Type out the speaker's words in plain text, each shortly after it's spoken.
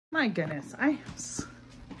My goodness,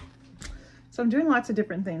 so I'm doing lots of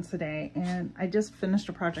different things today, and I just finished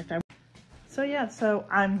a project. So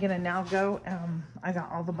I'm gonna now go, I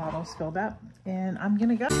got all the bottles filled up, and I'm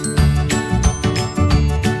gonna go.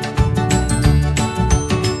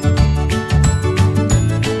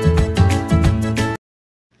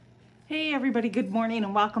 Hey everybody, good morning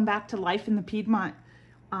and welcome back to Life in the Piedmont.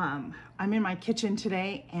 I'm in my kitchen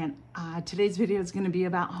today, and today's video is gonna be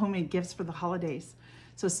about homemade gifts for the holidays.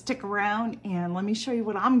 So stick around and let me show you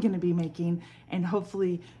what I'm gonna be making, and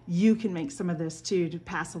hopefully you can make some of this too to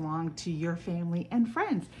pass along to your family and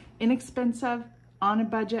friends. Inexpensive, on a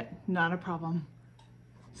budget, not a problem.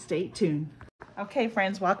 Stay tuned. Okay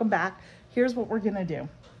friends, welcome back. Here's what we're gonna do.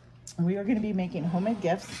 We are gonna be making homemade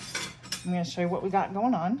gifts. I'm gonna show you what we got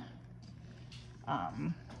going on.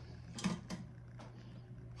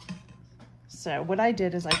 So what I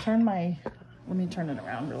did is I turned my, let me turn it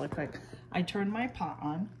around really quick. I turned my pot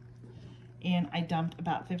on and I dumped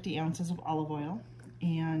about 50 ounces of olive oil,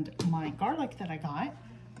 and my garlic that I got,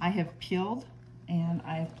 I have peeled and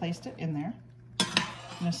I have placed it in there. I'm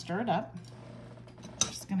gonna stir it up.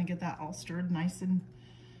 Just gonna get that all stirred nice and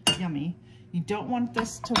yummy. You don't want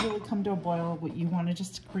this to really come to a boil. What you want to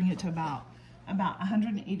just bring it to about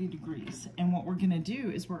 180 degrees. And what we're gonna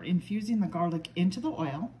do is we're infusing the garlic into the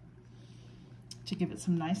oil to give it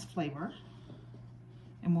some nice flavor.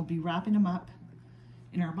 And we'll be wrapping them up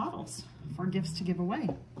in our bottles for gifts to give away.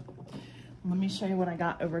 Let me show you what I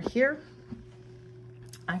got over here.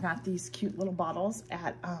 I got these cute little bottles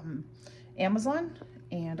at Amazon,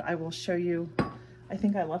 and I will show you, I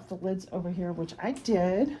think I left the lids over here, which I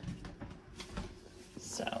did.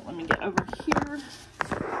 So let me get over here.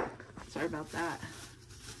 Sorry about that.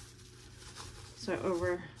 So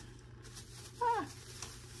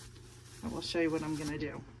I will show you what I'm gonna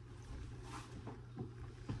do.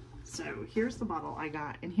 So here's the bottle I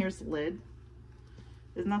got, and here's the lid.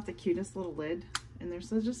 Isn't that the cutest little lid? And there's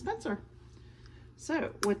the dispenser.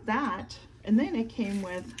 So with that, and then it came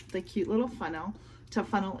with the cute little funnel to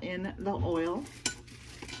funnel in the oil.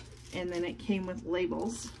 And then it came with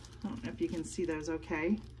labels. I don't know if you can see those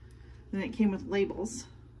okay. Then it came with labels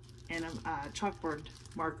and a chalkboard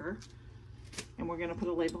marker. And we're gonna put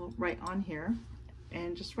a label right on here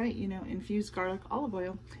and just write, you know, infused garlic olive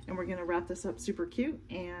oil. And we're gonna wrap this up super cute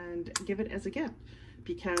and give it as a gift,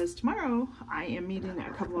 because tomorrow I am meeting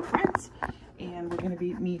a couple of friends, and we're gonna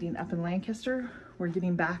be meeting up in Lancaster. We're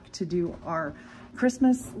getting back to do our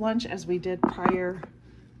Christmas lunch as we did prior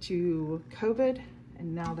to COVID.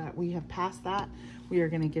 And now that we have passed that, we are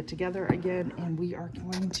gonna get together again, and we are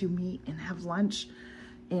going to meet and have lunch.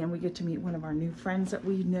 And we get to meet one of our new friends that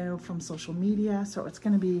we know from social media. So it's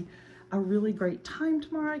gonna be a really great time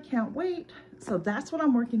tomorrow. I can't wait. So that's what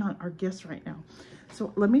I'm working on, our gifts right now.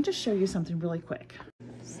 So let me just show you something really quick.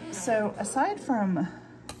 So aside from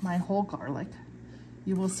my whole garlic,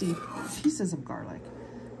 you will see pieces of garlic.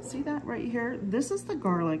 See that right here? This is the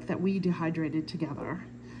garlic that we dehydrated together.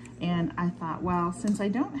 And I thought, well, since I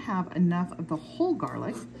don't have enough of the whole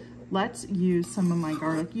garlic, let's use some of my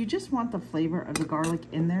garlic. You just want the flavor of the garlic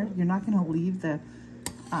in there. You're not gonna leave the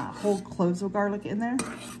whole cloves of garlic in there.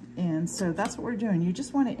 And so that's what we're doing. You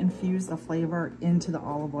just want to infuse the flavor into the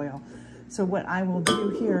olive oil. So what I will do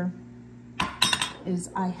here is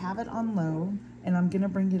I have it on low, and I'm gonna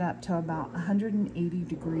bring it up to about 180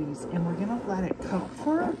 degrees, and we're gonna let it cook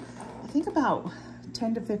for, I think, about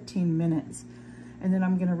 10 to 15 minutes. And then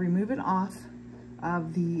I'm gonna remove it off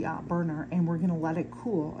of the burner, and we're gonna let it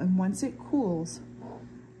cool. And once it cools,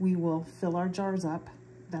 we will fill our jars up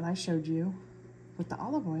that I showed you with the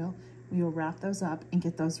olive oil. We will wrap those up and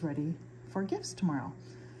get those ready for gifts tomorrow.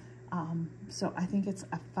 So I think it's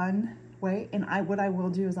a fun way. And what I will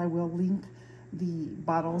do is I will link the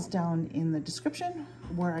bottles down in the description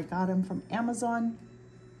where I got them from Amazon.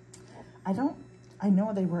 I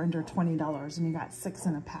know they were under $20, and you got 6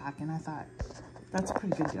 in a pack, and I thought that's a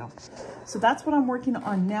pretty good deal. So that's what I'm working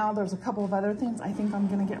on now. There's a couple of other things I think I'm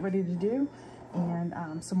gonna get ready to do,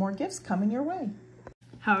 and some more gifts coming your way.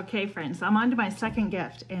 Okay friends, I'm on to my second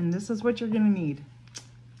gift, and this is what you're gonna need.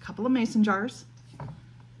 A couple of mason jars,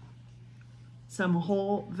 some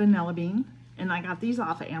whole vanilla bean, and I got these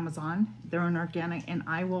off of Amazon. They're an organic, and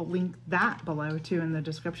I will link that below too in the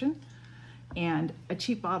description. And a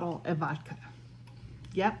cheap bottle of vodka.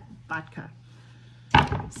 Yep, vodka.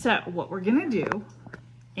 So what we're gonna do,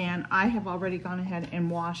 and I have already gone ahead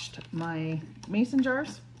and washed my mason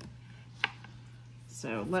jars.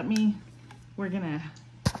 So we're gonna,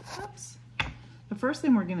 oops. The first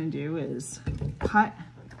thing we're gonna do is cut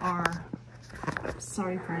our,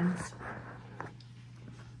 sorry friends.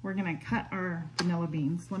 we're gonna cut our vanilla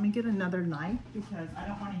beans. Let me get another knife because I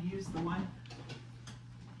don't want to use the one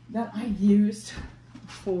that I used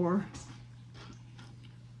for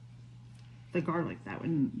the garlic. That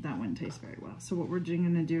wouldn't taste very well. So what we're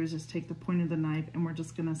gonna do is just take the point of the knife and we're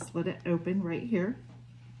just gonna slit it open right here.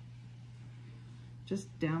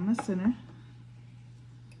 Just down the center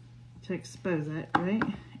to expose it, right?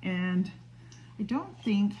 And I don't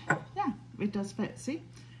think, yeah, it does fit, see?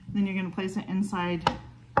 And then you're gonna place it inside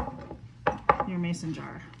your mason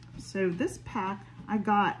jar. So this pack, I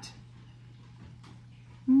got,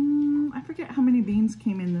 I forget how many beans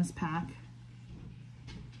came in this pack,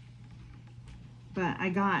 but I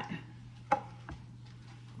got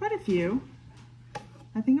quite a few.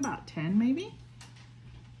 I think about 10 maybe.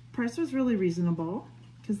 Price was really reasonable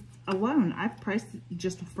because alone I've priced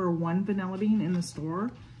just for one vanilla bean in the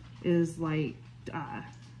store is like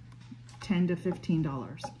 $10 to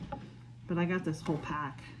 $15, but I got this whole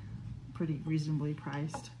pack pretty reasonably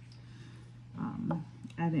priced.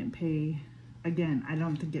 I didn't pay, again, I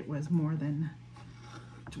don't think it was more than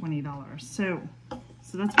 $20. So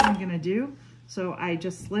that's what I'm gonna do. So I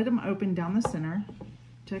just slid them open down the center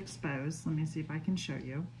to expose. Let me see if I can show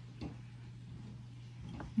you.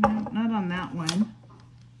 No, not on that one.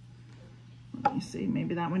 Let me see,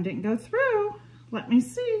 maybe that one didn't go through. Let me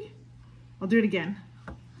see. I'll do it again.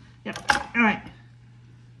 Yep, all right.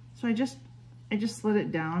 So I just slid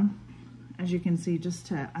it down, as you can see, just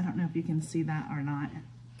to, I don't know if you can see that or not,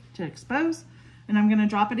 to expose. And I'm gonna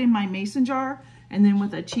drop it in my mason jar, and then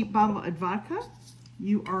with a cheap bottle of vodka,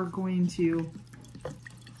 you are going to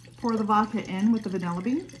pour the vodka in with the vanilla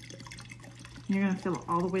bean. You're gonna fill it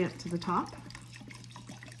all the way up to the top.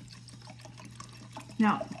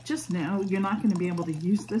 Now, just know you're not gonna be able to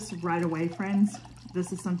use this right away, friends.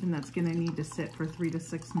 This is something that's gonna need to sit for 3 to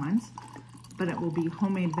 6 months, but it will be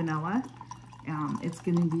homemade vanilla. It's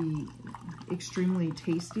gonna be extremely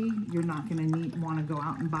tasty. You're not gonna wanna go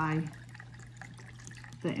out and buy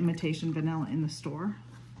the imitation vanilla in the store.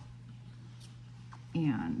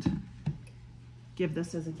 And give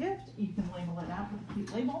this as a gift. You can label it out with a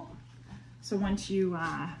cute label. So once you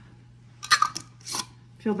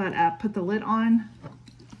fill that up, put the lid on,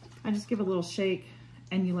 I just give a little shake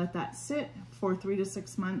and you let that sit for 3 to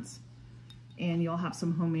 6 months and you'll have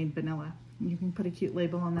some homemade vanilla. You can put a cute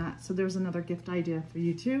label on that. So there's another gift idea for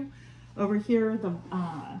you too. Over here,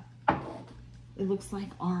 it looks like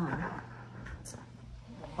our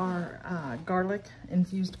garlic,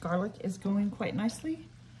 infused garlic, is going quite nicely.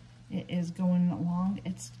 It is going along.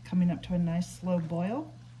 It's coming up to a nice slow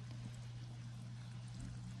boil.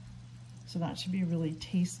 So that should be really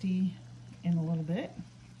tasty in a little bit.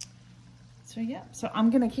 So yeah, so I'm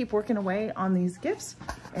gonna keep working away on these gifts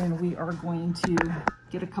and we are going to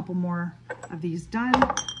get a couple more of these done.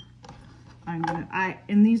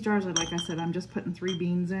 In these jars, like I said, I'm just putting 3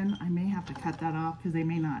 beans in. I may have to cut that off because they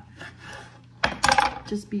may not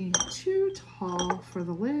just be too tall for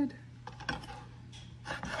the lid.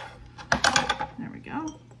 There we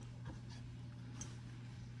go.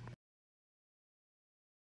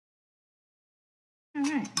 All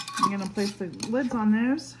right, I'm gonna place the lids on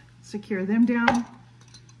those, secure them down.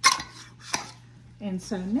 And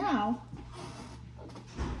so now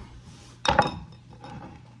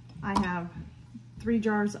I have 3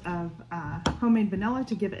 jars of homemade vanilla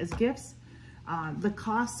to give as gifts. The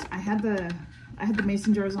cost, I had the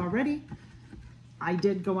mason jars already. I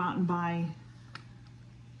did go out and buy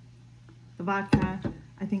the vodka.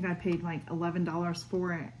 I think I paid like $11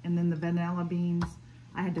 for it. And then the vanilla beans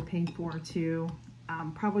I had to pay for too.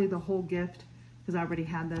 Probably the whole gift, because I already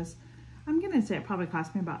had this. I'm gonna say it probably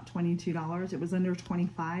cost me about $22. It was under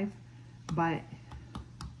 $25, but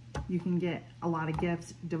you can get a lot of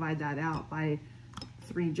gifts. Divide that out by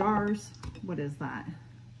 3 jars. What is that?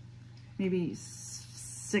 Maybe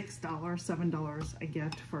 $6, $7 a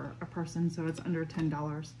gift for a person, so it's under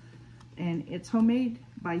 $10. And it's homemade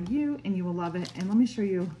by you, and you will love it. And let me show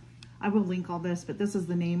you, I will link all this, but this is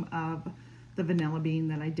the name of the vanilla bean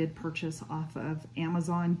that I did purchase off of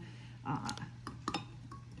Amazon.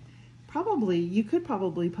 You could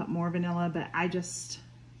probably put more vanilla, but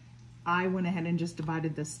I went ahead and just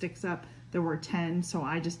divided the sticks up. There were 10, so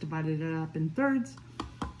I just divided it up in thirds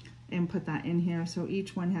and put that in here. So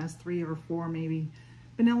each one has 3 or 4 maybe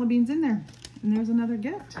vanilla beans in there. And there's another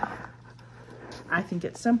gift. I think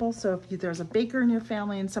it's simple. So if there's a baker in your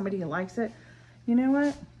family and somebody who likes it, you know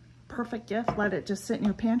what? Perfect gift. Let it just sit in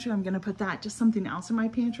your pantry. I'm going to put that, just something else in my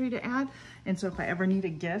pantry to add. And so if I ever need a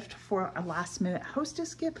gift for a last minute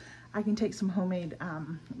hostess gift, I can take some homemade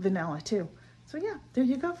vanilla too. So yeah, there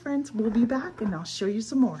you go, friends. We'll be back and I'll show you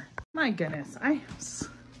some more. My goodness,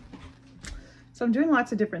 so So I'm doing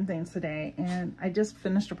lots of different things today, and I just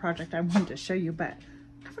finished a project I wanted to show you, but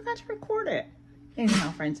I forgot to record it. Anyhow,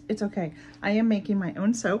 friends, it's okay. I am making my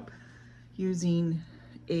own soap using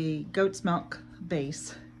a goat's milk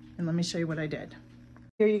base, and let me show you what I did.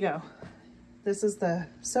 Here you go. This is the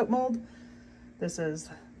soap mold. This is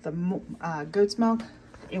the goat's milk.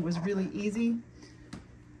 It was really easy.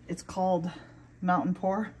 It's called Mountain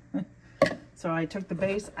Pour. So I took the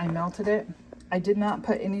base, I melted it. I did not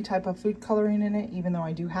put any type of food coloring in it, even though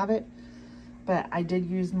I do have it. But I did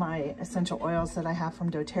use my essential oils that I have from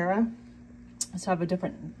doTERRA. So I have a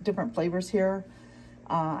different flavors here.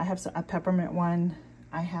 I have a peppermint one.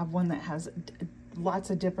 I have one that has lots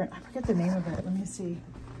of different, I forget the name of it. Let me see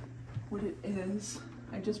what it is.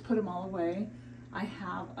 I just put them all away. I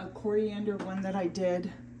have a coriander one that I did,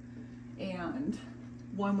 and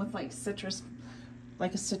one with like citrus,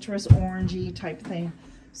 like a citrus orangey type thing.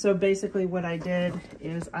 So basically what I did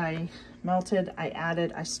is I melted, I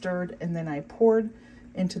added, I stirred, and then I poured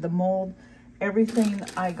into the mold. Everything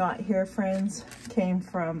I got here, friends, came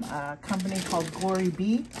from a company called Glory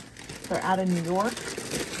Bee. They're out of New York.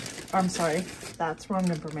 I'm sorry, that's wrong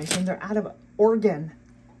information. They're out of Oregon.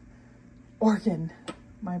 Oregon.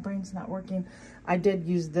 My brain's not working. I did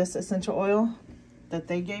use this essential oil that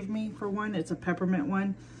they gave me for one. It's a peppermint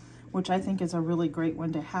one, which I think is a really great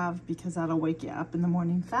one to have because that'll wake you up in the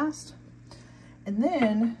morning fast. And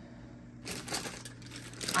then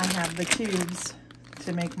I have the tubes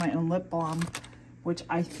to make my own lip balm, which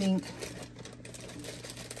I think,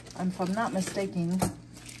 if I'm not mistaken,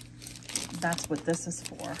 that's what this is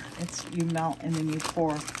for. It's you melt and then you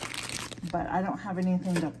pour. But I don't have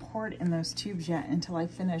anything to pour it in those tubes yet until I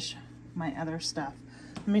finish my other stuff.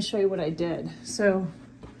 Let me show you what I did. So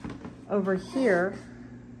over here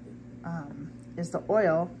is the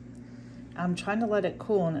oil. I'm trying to let it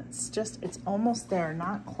cool, and it's almost there,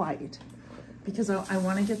 not quite, because I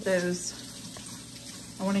want to get those,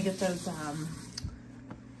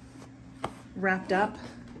 wrapped up.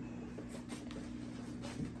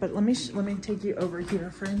 But let me take you over here,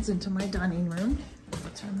 friends, into my dining room. I'll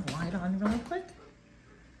turn the light on really quick.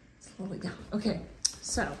 Slowly down. Okay,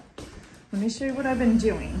 so let me show you what I've been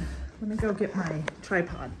doing. Let me go get my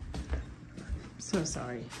tripod. I'm so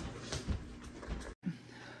sorry.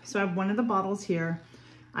 So I have one of the bottles here.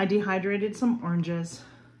 I dehydrated some oranges.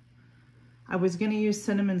 I was gonna use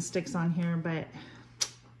cinnamon sticks on here, but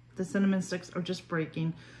the cinnamon sticks are just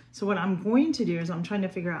breaking. So what I'm going to do is I'm trying to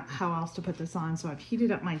figure out how else to put this on. So I've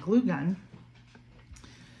heated up my glue gun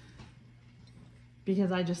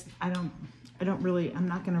because I'm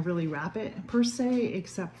not gonna really wrap it per se,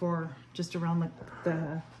 except for just around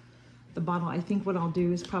the bottle. I think what I'll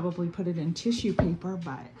do is probably put it in tissue paper,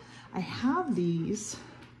 but I have these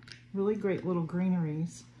really great little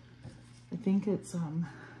greeneries. I think it's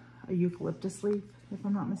a eucalyptus leaf, if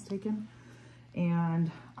I'm not mistaken. And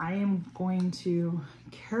I am going to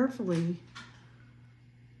carefully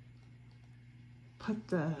put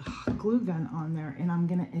the glue gun on there, and I'm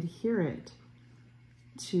gonna adhere it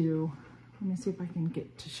to, let me see if I can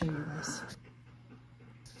get to show you this.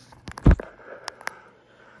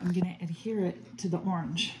 I'm gonna adhere it to the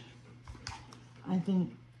orange. I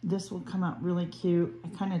think this will come out really cute. I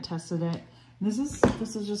kind of tested it. This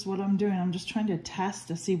is just what I'm doing. I'm just trying to test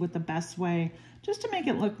to see what the best way, just to make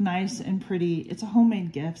it look nice and pretty. It's a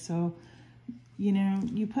homemade gift, so, you know,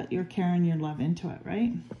 you put your care and your love into it,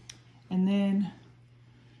 right? And then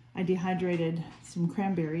I dehydrated some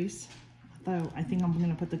cranberries, though I think I'm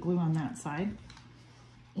gonna put the glue on that side.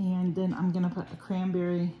 And then I'm gonna put a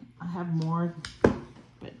cranberry. I have more,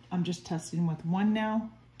 but I'm just testing with one now.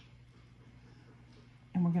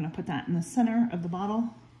 And we're gonna put that in the center of the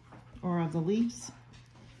bottle or of the leaves.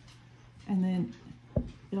 And then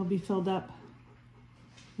it'll be filled up.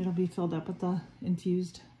 It'll be filled up with the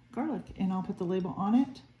infused garlic, and I'll put the label on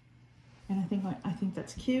it. And I think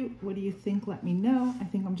that's cute. What do you think? Let me know. I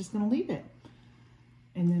think I'm just gonna leave it.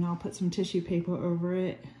 And then I'll put some tissue paper over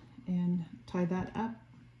it and tie that up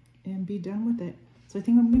and be done with it. So I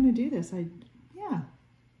think I'm gonna do this. Yeah,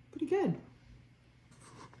 pretty good.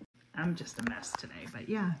 I'm just a mess today, but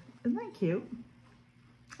yeah, isn't that cute?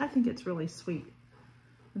 I think it's really sweet.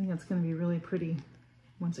 I think it's gonna be really pretty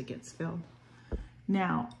once it gets filled.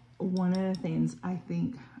 Now, one of the things I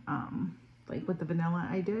think, like with the vanilla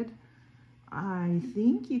I did, I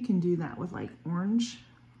think you can do that with like orange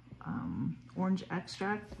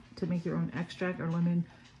extract, to make your own extract, or lemon,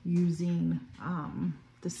 using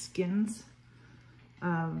the skins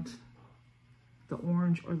of the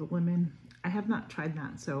orange or the lemon. I have not tried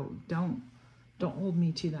that, so don't hold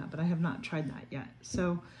me to that, but I have not tried that yet.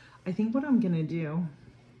 So I think what I'm gonna do,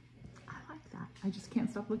 I like that. I just can't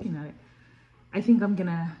stop looking at it. I think I'm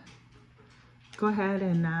gonna go ahead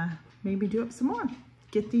and maybe do up some more.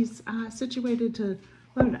 Get these situated to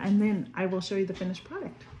load, and then I will show you the finished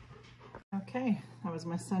product. Okay, that was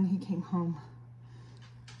my son. He came home.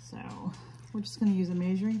 So we're just gonna use a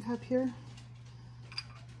measuring cup here.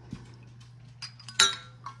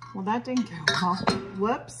 Well, that didn't go well.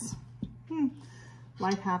 Whoops.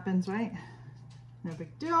 Life happens, right? No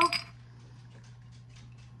big deal.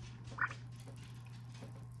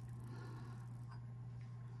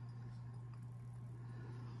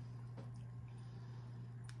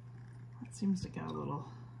 That seems to go a little,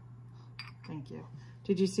 thank you.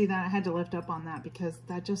 Did you see that? I had to lift up on that because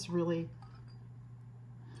that just really,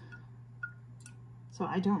 so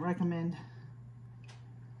I don't recommend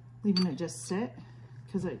leaving it just sit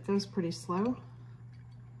because it goes pretty slow.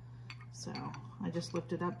 So I just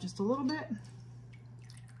lifted up just a little bit.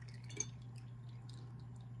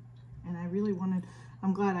 And I really wanted,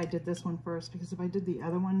 I'm glad I did this one first, because if I did the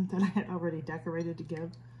other one that I had already decorated to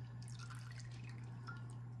give,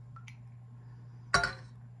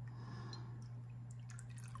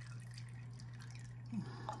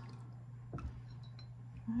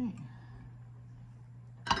 right.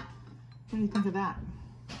 What do you think of that?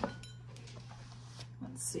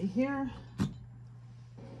 Let's see here.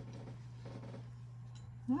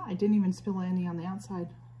 No, I didn't even spill any on the outside.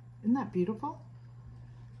 Isn't that beautiful?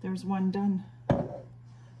 There's one done.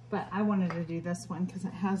 But I wanted to do this one because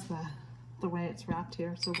it has the way it's wrapped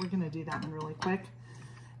here. So we're gonna do that one really quick.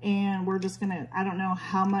 And we're just gonna, I don't know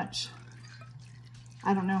how much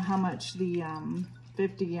the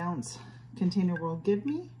 50-ounce container will give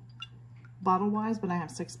me bottle-wise, but I have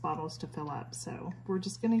 6 bottles to fill up. So we're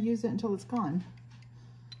just gonna use it until it's gone.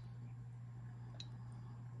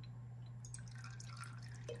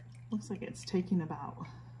 Looks like it's taking about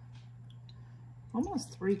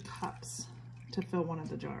almost 3 cups to fill one of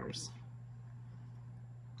the jars.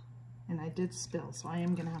 And I did spill, so I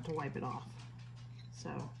am gonna have to wipe it off. So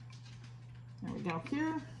there we go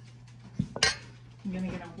here. I'm gonna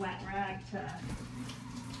get a wet rag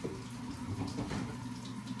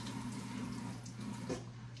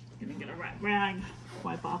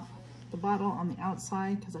wipe off the bottle on the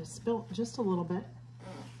outside because I spilled just a little bit.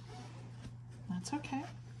 That's okay.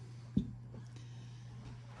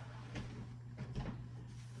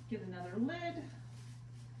 Get another lid.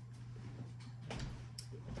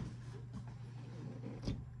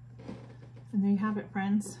 And there you have it,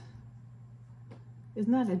 friends.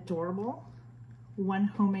 Isn't that adorable? One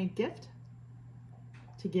homemade gift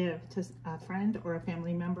to give to a friend or a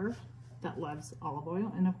family member that loves olive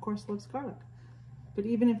oil and of course loves garlic. But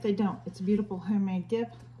even if they don't, it's a beautiful homemade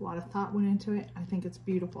gift. A lot of thought went into it. I think it's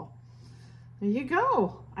beautiful. There you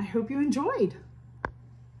go. I hope you enjoyed.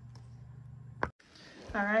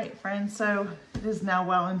 All right, friends, so it is now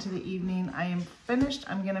well into the evening. I am finished.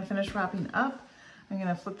 I'm gonna finish wrapping up. I'm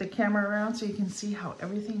gonna flip the camera around so you can see how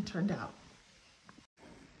everything turned out.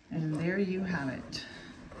 And there you have it.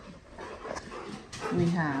 We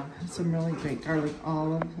have some really great garlic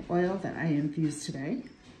olive oil that I infused today.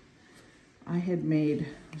 I had made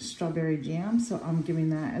strawberry jam, so I'm giving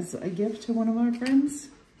that as a gift to one of our friends.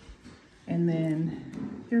 And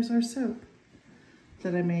then here's our soap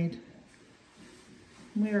that I made.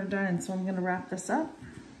 We are done, so I'm gonna wrap this up.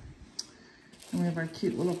 And we have our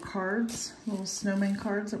cute little cards, little snowman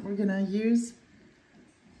cards that we're gonna use,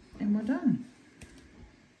 and we're done.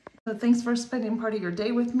 So thanks for spending part of your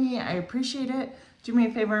day with me. I appreciate it. Do me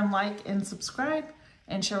a favor and like and subscribe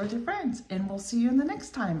and share with your friends, and we'll see you in the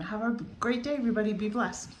next time. Have a great day, everybody. Be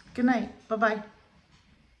blessed. Good night. Bye-bye.